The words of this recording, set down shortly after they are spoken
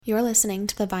You're listening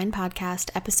to the Vine Podcast,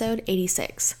 episode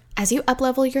 86. As you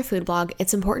uplevel your food blog,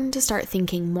 it's important to start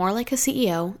thinking more like a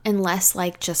CEO and less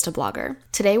like just a blogger.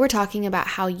 Today, we're talking about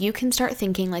how you can start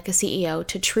thinking like a CEO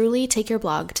to truly take your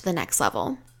blog to the next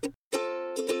level.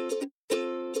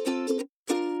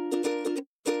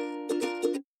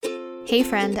 Hey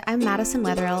friend, I'm Madison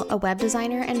Wetherill, a web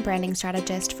designer and branding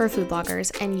strategist for food bloggers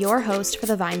and your host for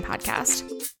the Vine Podcast.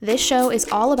 This show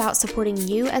is all about supporting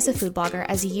you as a food blogger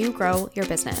as you grow your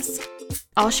business.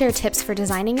 I'll share tips for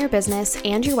designing your business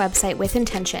and your website with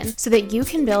intention so that you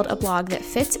can build a blog that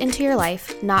fits into your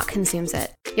life, not consumes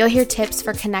it. You'll hear tips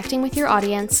for connecting with your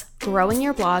audience, growing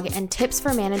your blog, and tips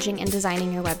for managing and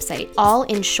designing your website, all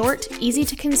in short, easy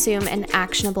to consume, and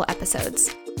actionable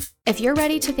episodes. If you're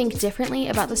ready to think differently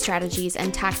about the strategies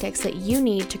and tactics that you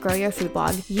need to grow your food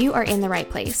blog, you are in the right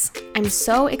place. I'm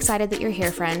so excited that you're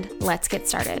here, friend. Let's get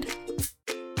started.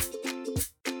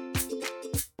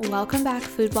 Welcome back,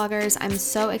 food bloggers. I'm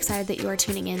so excited that you are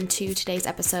tuning in to today's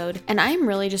episode, and I'm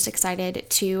really just excited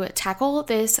to tackle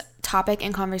this topic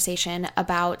and conversation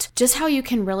about just how you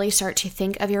can really start to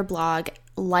think of your blog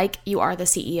like you are the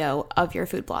CEO of your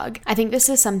food blog. I think this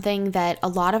is something that a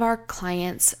lot of our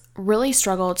clients really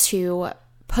struggle to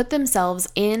put themselves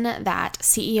in that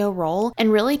CEO role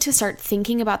and really to start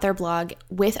thinking about their blog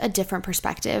with a different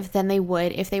perspective than they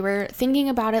would if they were thinking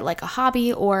about it like a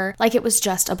hobby or like it was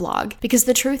just a blog. Because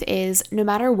the truth is, no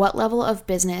matter what level of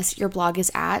business your blog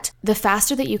is at, the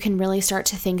faster that you can really start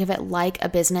to think of it like a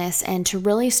business and to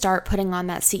really start putting on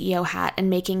that CEO hat and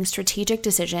making strategic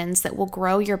decisions that will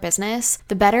grow your business,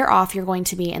 the better off you're going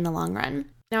to be in the long run.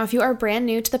 Now, if you are brand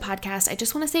new to the podcast, I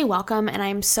just want to say welcome, and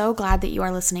I'm so glad that you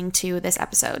are listening to this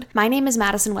episode. My name is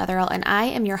Madison Wetherill, and I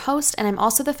am your host, and I'm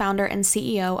also the founder and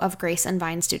CEO of Grace and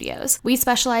Vine Studios. We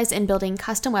specialize in building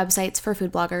custom websites for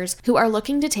food bloggers who are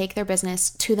looking to take their business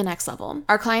to the next level.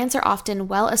 Our clients are often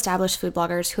well-established food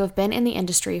bloggers who have been in the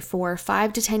industry for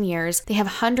 5 to 10 years. They have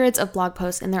hundreds of blog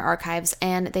posts in their archives,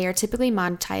 and they are typically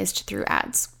monetized through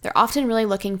ads. They're often really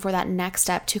looking for that next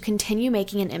step to continue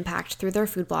making an impact through their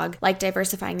food blog, like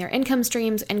diversifying their income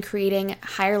streams and creating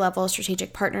higher level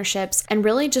strategic partnerships and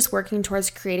really just working towards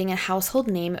creating a household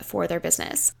name for their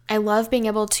business. I love being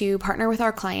able to partner with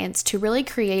our clients to really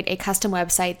create a custom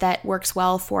website that works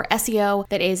well for SEO,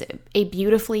 that is a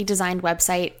beautifully designed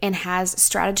website and has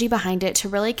strategy behind it to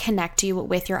really connect you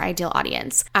with your ideal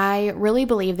audience. I really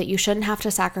believe that you shouldn't have to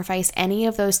sacrifice any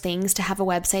of those things to have a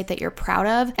website that you're proud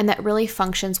of and that really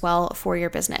functions well for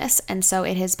your business. And so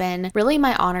it has been really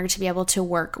my honor to be able to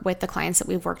work with the clients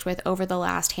that we've worked with over the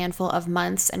last handful of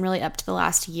months and really up to the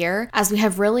last year, as we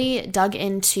have really dug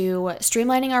into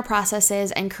streamlining our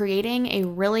processes and creating a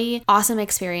really awesome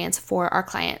experience for our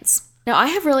clients. Now, I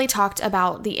have really talked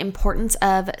about the importance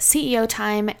of CEO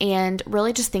time and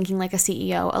really just thinking like a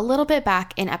CEO a little bit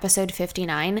back in episode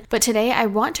 59, but today I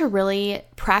want to really,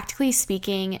 practically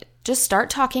speaking, just start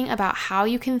talking about how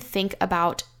you can think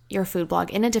about your food blog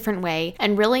in a different way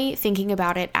and really thinking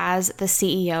about it as the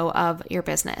CEO of your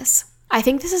business. I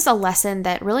think this is a lesson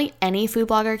that really any food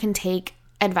blogger can take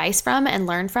advice from and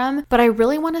learn from, but I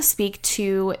really want to speak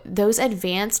to those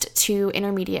advanced to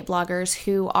intermediate bloggers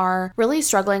who are really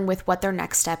struggling with what their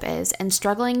next step is and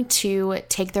struggling to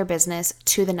take their business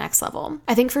to the next level.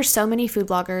 I think for so many food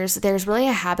bloggers, there's really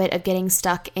a habit of getting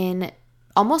stuck in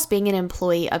almost being an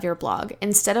employee of your blog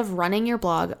instead of running your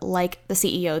blog like the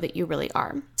CEO that you really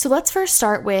are. So let's first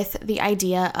start with the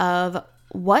idea of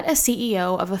what a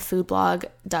CEO of a food blog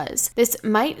does. This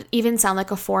might even sound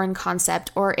like a foreign concept,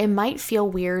 or it might feel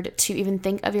weird to even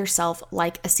think of yourself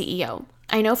like a CEO.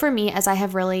 I know for me, as I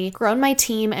have really grown my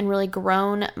team and really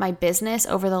grown my business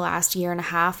over the last year and a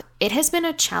half, it has been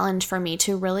a challenge for me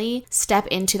to really step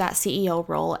into that CEO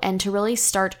role and to really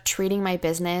start treating my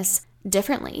business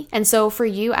differently. And so for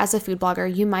you as a food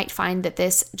blogger, you might find that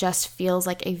this just feels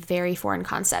like a very foreign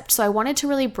concept. So I wanted to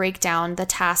really break down the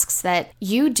tasks that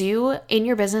you do in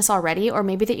your business already, or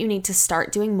maybe that you need to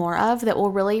start doing more of, that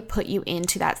will really put you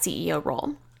into that CEO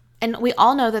role. And we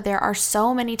all know that there are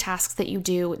so many tasks that you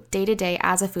do day to day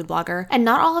as a food blogger, and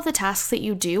not all of the tasks that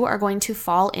you do are going to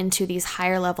fall into these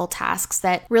higher level tasks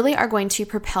that really are going to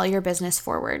propel your business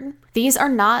forward. These are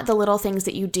not the little things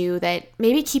that you do that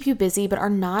maybe keep you busy but are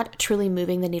not truly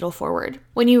moving the needle forward.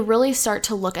 When you really start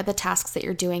to look at the tasks that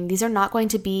you're doing, these are not going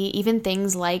to be even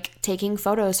things like taking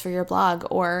photos for your blog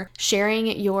or sharing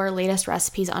your latest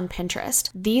recipes on Pinterest.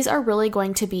 These are really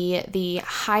going to be the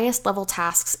highest level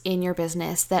tasks in your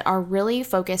business that are really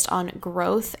focused on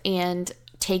growth and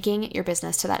taking your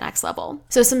business to that next level.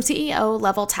 So some CEO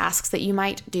level tasks that you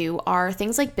might do are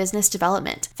things like business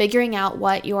development, figuring out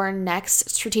what your next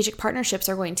strategic partnerships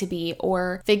are going to be,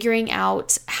 or figuring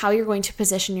out how you're going to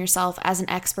position yourself as an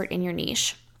expert in your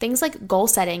niche. Things like goal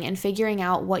setting and figuring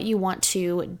out what you want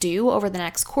to do over the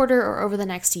next quarter or over the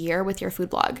next year with your food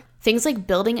blog. Things like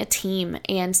building a team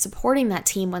and supporting that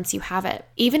team once you have it.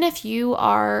 Even if you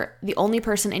are the only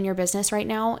person in your business right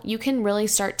now, you can really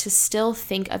start to still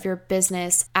think of your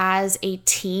business as a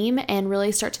team and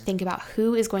really start to think about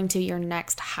who is going to be your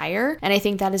next hire. And I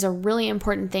think that is a really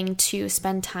important thing to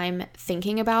spend time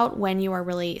thinking about when you are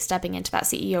really stepping into that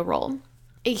CEO role.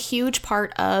 A huge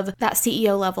part of that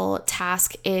CEO level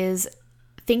task is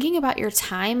thinking about your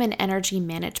time and energy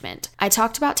management. I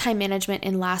talked about time management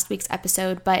in last week's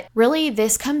episode, but really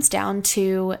this comes down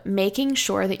to making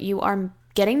sure that you are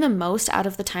getting the most out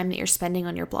of the time that you're spending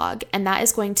on your blog. And that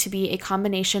is going to be a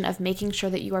combination of making sure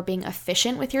that you are being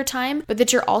efficient with your time, but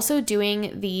that you're also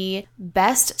doing the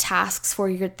best tasks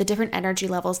for the different energy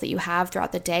levels that you have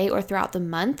throughout the day or throughout the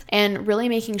month, and really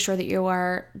making sure that you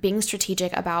are being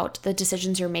strategic about the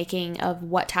decisions you're making of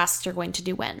what tasks you're going to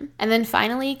do when. And then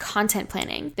finally, content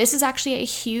planning. This is actually a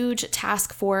huge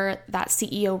task for that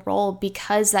CEO role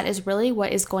because that is really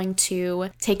what is going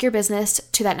to take your business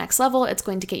to that next level. It's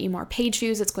going to get you more page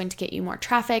views, it's going to get you more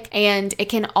traffic, and it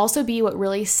can also be what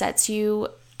really sets you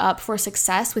up for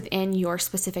success within your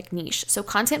specific niche. So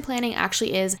content planning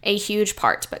actually is a huge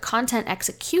part, but content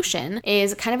execution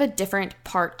is kind of a different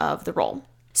part of the role.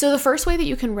 So the first way that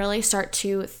you can really start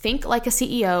to think like a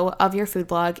CEO of your food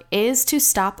blog is to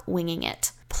stop winging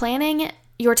it. Planning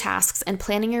your tasks and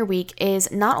planning your week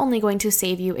is not only going to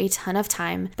save you a ton of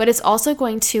time, but it's also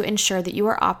going to ensure that you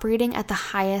are operating at the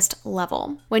highest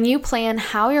level. When you plan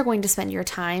how you're going to spend your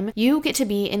time, you get to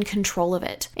be in control of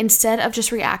it instead of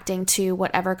just reacting to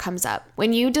whatever comes up.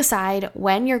 When you decide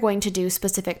when you're going to do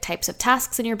specific types of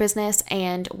tasks in your business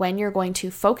and when you're going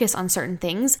to focus on certain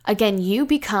things, again, you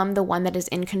become the one that is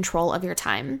in control of your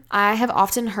time. I have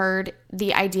often heard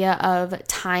the idea of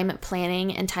time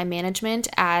planning and time management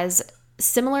as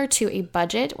similar to a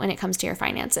budget when it comes to your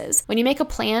finances. When you make a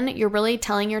plan, you're really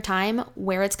telling your time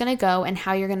where it's going to go and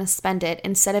how you're going to spend it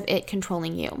instead of it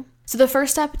controlling you. So the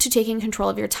first step to taking control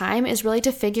of your time is really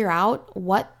to figure out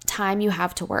what time you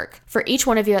have to work. For each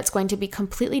one of you, that's going to be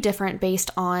completely different based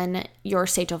on your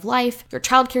stage of life, your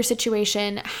childcare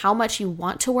situation, how much you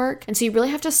want to work. And so you really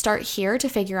have to start here to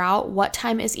figure out what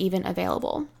time is even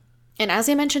available. And as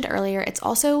I mentioned earlier, it's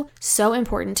also so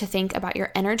important to think about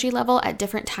your energy level at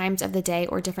different times of the day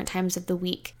or different times of the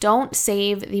week. Don't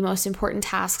save the most important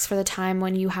tasks for the time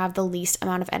when you have the least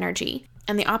amount of energy.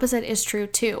 And the opposite is true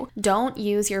too. Don't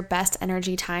use your best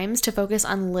energy times to focus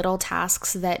on little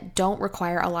tasks that don't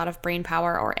require a lot of brain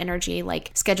power or energy,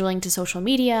 like scheduling to social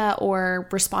media or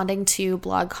responding to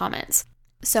blog comments.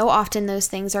 So often those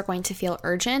things are going to feel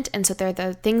urgent, and so they're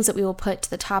the things that we will put to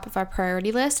the top of our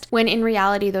priority list, when in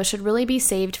reality those should really be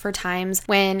saved for times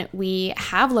when we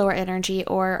have lower energy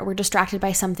or we're distracted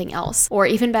by something else. Or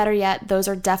even better yet, those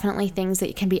are definitely things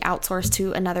that can be outsourced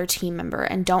to another team member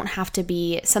and don't have to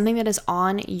be something that is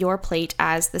on your plate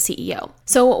as the CEO.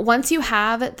 So once you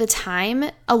have the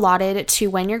time allotted to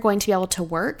when you're going to be able to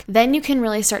work, then you can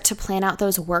really start to plan out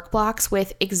those work blocks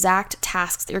with exact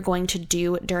tasks that you're going to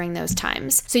do during those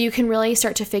times. So you can really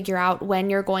start to figure out when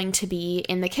you're going to be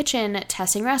in the kitchen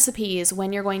testing recipes,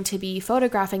 when you're going to be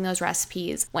photographing those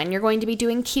recipes, when you're going to be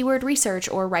doing keyword research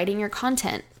or writing your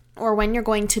content, or when you're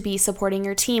going to be supporting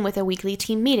your team with a weekly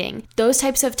team meeting. Those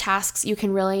types of tasks you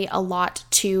can really allot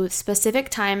to specific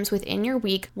times within your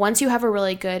week once you have a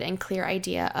really good and clear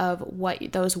idea of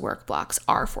what those work blocks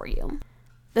are for you.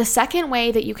 The second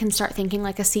way that you can start thinking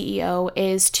like a CEO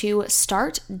is to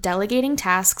start delegating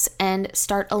tasks and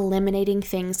start eliminating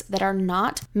things that are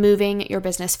not moving your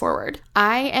business forward.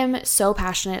 I am so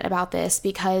passionate about this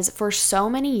because for so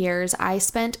many years, I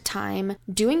spent time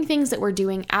doing things that were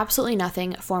doing absolutely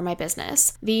nothing for my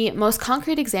business. The most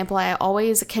concrete example I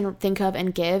always can think of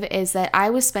and give is that I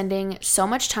was spending so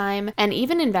much time and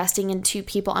even investing into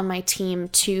people on my team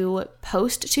to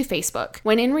post to Facebook,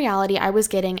 when in reality, I was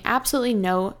getting absolutely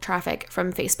no traffic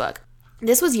from Facebook.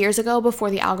 This was years ago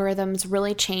before the algorithms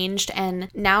really changed, and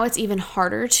now it's even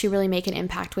harder to really make an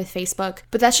impact with Facebook.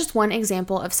 But that's just one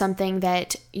example of something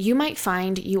that you might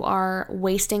find you are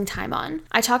wasting time on.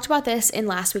 I talked about this in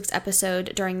last week's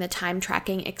episode during the time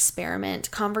tracking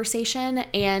experiment conversation,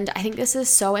 and I think this is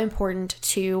so important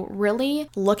to really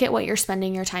look at what you're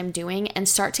spending your time doing and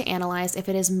start to analyze if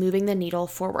it is moving the needle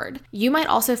forward. You might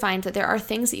also find that there are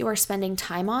things that you are spending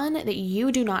time on that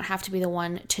you do not have to be the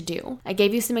one to do. I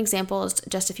gave you some examples post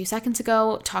just a few seconds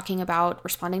ago, talking about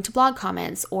responding to blog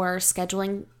comments or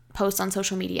scheduling posts on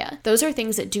social media. Those are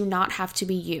things that do not have to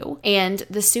be you. And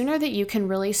the sooner that you can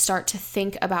really start to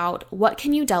think about what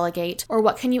can you delegate or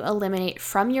what can you eliminate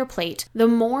from your plate, the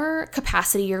more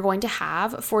capacity you're going to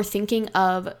have for thinking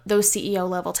of those CEO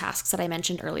level tasks that I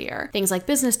mentioned earlier. Things like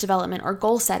business development or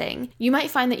goal setting. You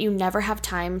might find that you never have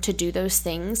time to do those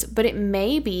things, but it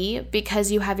may be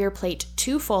because you have your plate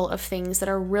too full of things that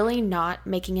are really not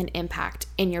making an impact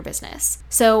in your business.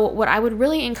 So what I would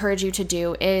really encourage you to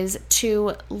do is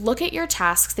to look at your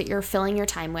tasks that you're filling your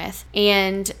time with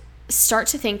and start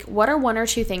to think, what are one or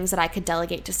two things that I could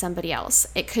delegate to somebody else?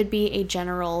 It could be a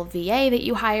general VA that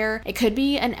you hire. It could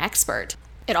be an expert.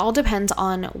 It all depends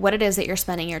on what it is that you're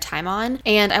spending your time on.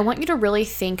 And I want you to really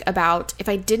think about, if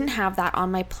I didn't have that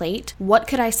on my plate, what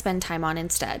could I spend time on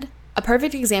instead? A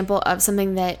perfect example of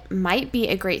something that might be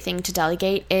a great thing to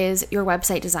delegate is your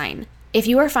website design. If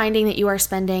you are finding that you are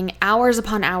spending hours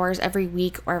upon hours every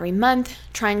week or every month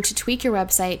trying to tweak your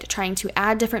website, trying to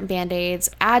add different band-aids,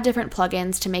 add different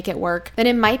plugins to make it work, then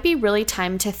it might be really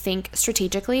time to think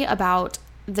strategically about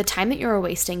the time that you're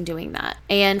wasting doing that.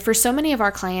 And for so many of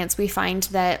our clients, we find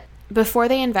that before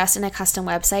they invest in a custom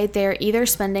website, they're either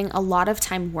spending a lot of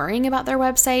time worrying about their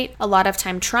website, a lot of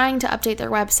time trying to update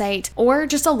their website, or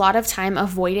just a lot of time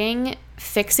avoiding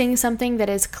fixing something that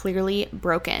is clearly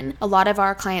broken. A lot of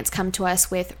our clients come to us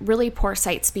with really poor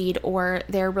site speed, or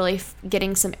they're really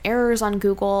getting some errors on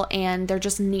Google, and they're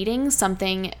just needing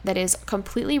something that is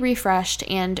completely refreshed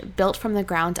and built from the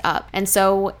ground up. And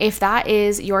so if that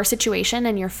is your situation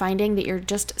and you're finding that you're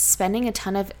just spending a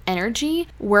ton of energy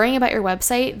worrying about your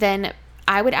website, then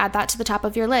I would add that to the top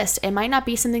of your list. It might not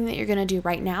be something that you're going to do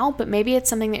right now, but maybe it's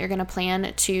something that you're going to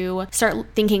plan to start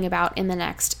thinking about in the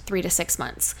next 3 to 6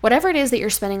 months. Whatever it is that you're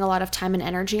spending a lot of time and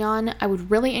energy on, I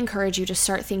would really encourage you to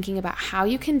start thinking about how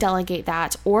you can delegate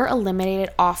that or eliminate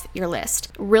it off your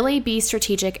list. Really be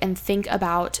strategic and think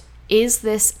about, is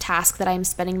this task that I'm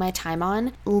spending my time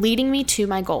on leading me to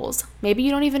my goals? Maybe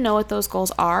you don't even know what those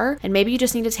goals are, and maybe you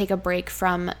just need to take a break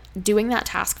from doing that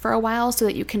task for a while so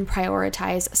that you can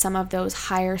prioritize some of those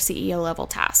higher CEO level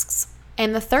tasks.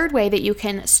 And the third way that you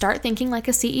can start thinking like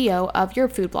a CEO of your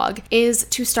food blog is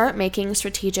to start making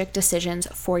strategic decisions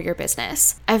for your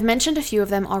business. I've mentioned a few of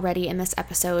them already in this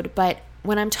episode, but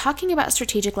when I'm talking about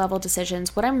strategic level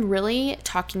decisions, what I'm really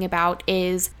talking about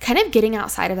is kind of getting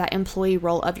outside of that employee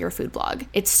role of your food blog.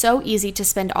 It's so easy to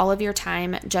spend all of your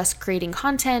time just creating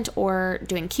content or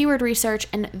doing keyword research,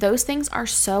 and those things are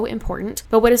so important.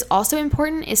 But what is also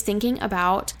important is thinking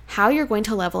about how you're going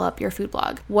to level up your food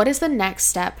blog. What is the next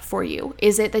step for you?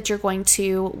 Is it that you're going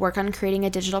to work on creating a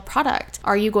digital product?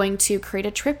 Are you going to create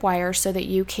a tripwire so that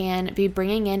you can be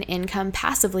bringing in income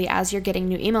passively as you're getting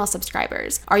new email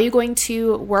subscribers? Are you going to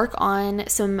work on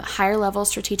some higher level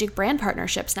strategic brand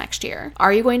partnerships next year?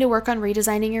 Are you going to work on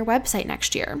redesigning your website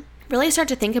next year? Really start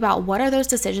to think about what are those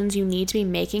decisions you need to be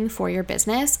making for your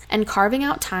business and carving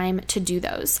out time to do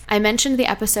those. I mentioned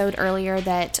the episode earlier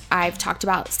that I've talked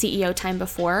about CEO time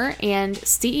before, and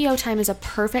CEO time is a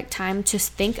perfect time to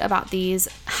think about these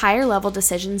higher level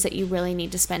decisions that you really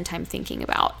need to spend time thinking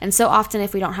about. And so often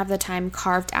if we don't have the time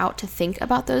carved out to think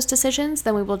about those decisions,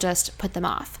 then we will just put them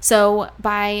off. So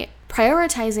by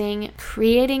prioritizing,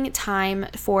 creating time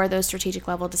for those strategic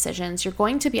level decisions, you're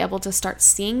going to be able to start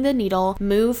seeing the needle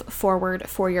move forward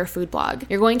for your food blog.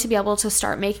 You're going to be able to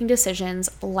start making decisions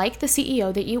like the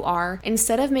CEO that you are,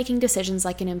 instead of making decisions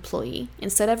like an employee.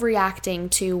 Instead of reacting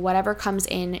to whatever comes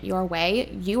in your way,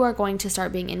 you are going to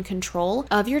start being in control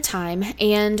of your time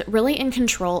and really in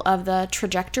control of the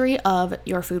trajectory of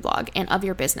your food blog and of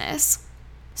your business.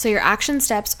 So your action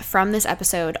steps from this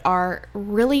episode are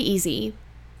really easy.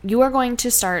 You are going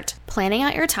to start planning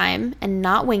out your time and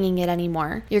not winging it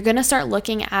anymore. You're going to start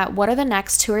looking at what are the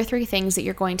next 2 or 3 things that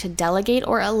you're going to delegate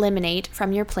or eliminate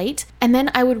from your plate. And then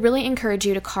I would really encourage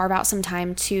you to carve out some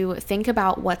time to think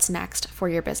about what's next for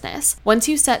your business. Once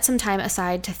you set some time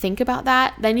aside to think about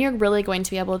that, then you're really going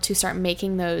to be able to start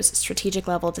making those strategic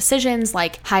level decisions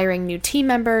like hiring new team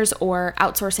members or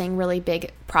outsourcing really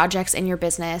big projects in your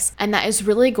business. And that is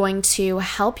really going to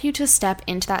help you to step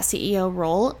into that CEO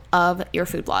role of your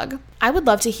food blog. I would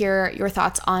love to hear your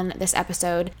thoughts on this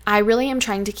episode. I really am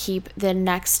trying to keep the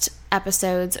next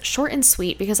episodes short and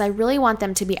sweet because I really want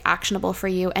them to be actionable for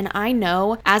you. And I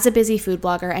know as a busy food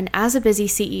blogger and as a busy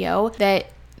CEO that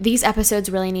these episodes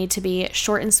really need to be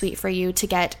short and sweet for you to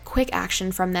get quick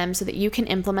action from them so that you can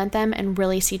implement them and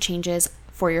really see changes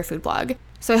for your food blog.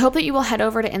 So I hope that you will head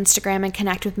over to Instagram and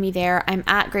connect with me there. I'm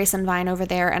at Gracelyn Vine over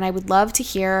there, and I would love to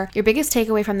hear your biggest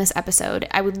takeaway from this episode.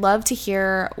 I would love to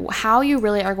hear how you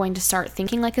really are going to start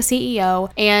thinking like a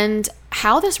CEO, and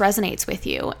how this resonates with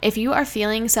you. If you are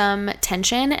feeling some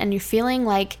tension and you're feeling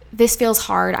like this feels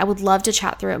hard, I would love to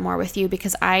chat through it more with you,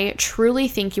 because I truly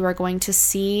think you are going to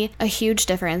see a huge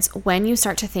difference when you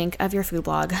start to think of your food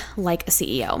blog like a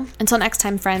CEO. Until next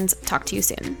time, friends, talk to you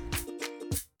soon.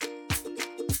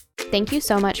 Thank you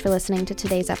so much for listening to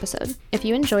today's episode. If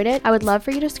you enjoyed it, I would love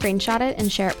for you to screenshot it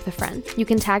and share it with a friend. You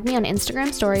can tag me on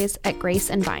Instagram stories at Grace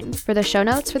and Vine. For the show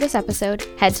notes for this episode,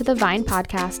 head to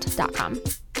thevinepodcast.com.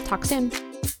 Talk soon.